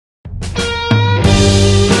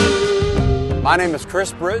My name is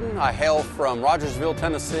Chris Britton. I hail from Rogersville,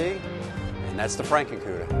 Tennessee, and that's the Gran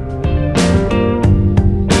Coupe.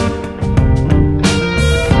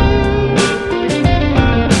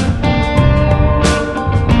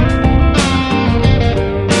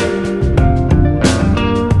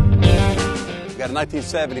 Got a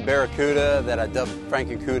 1970 Barracuda that I dubbed Gran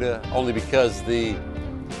Coupe only because the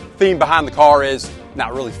theme behind the car is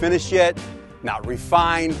not really finished yet, not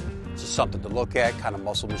refined, just something to look at, kind of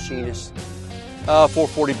muscle machinist.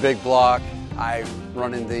 440 big block. I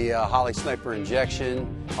run in the Holley Sniper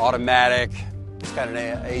injection, automatic. It's got an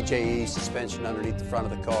AJE suspension underneath the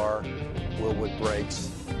front of the car, Willwood brakes.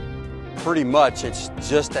 Pretty much it's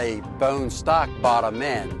just a bone stock bottom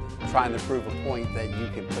end, trying to prove a point that you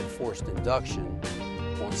can put forced induction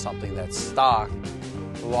on something that's stock.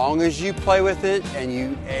 As long as you play with it and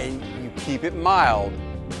you keep it mild,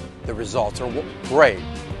 the results are great.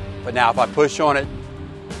 But now if I push on it,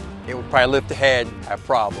 it would probably lift ahead, have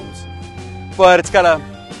problems. But it's got a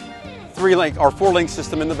 4-link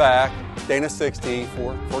system in the back, Dana 60,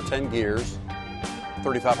 410 gears,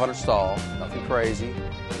 3,500 stall, nothing crazy,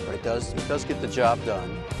 but it does get the job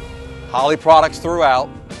done. Holley products throughout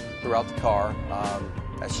the car. I'm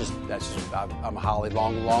a Holley,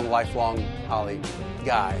 lifelong Holley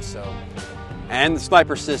guy. So, and the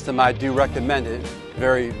Sniper system, I do recommend it.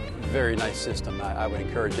 Very nice system. I would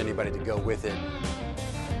encourage anybody to go with it.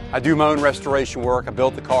 I do my own restoration work. I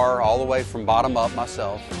built the car all the way from bottom up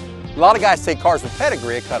myself. A lot of guys take cars with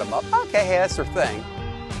pedigree and cut them up. Okay, hey, that's their thing.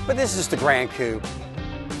 But this is just a Gran Coupe.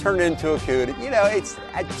 Turn it into a Cuda. You know,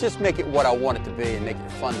 I just make it what I want it to be and make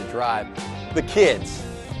it fun to drive. The kids,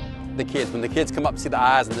 when the kids come up and see the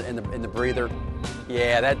eyes and the breather,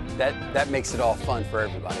 yeah, that makes it all fun for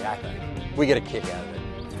everybody, I think. We get a kick out of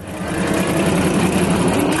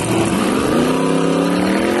it.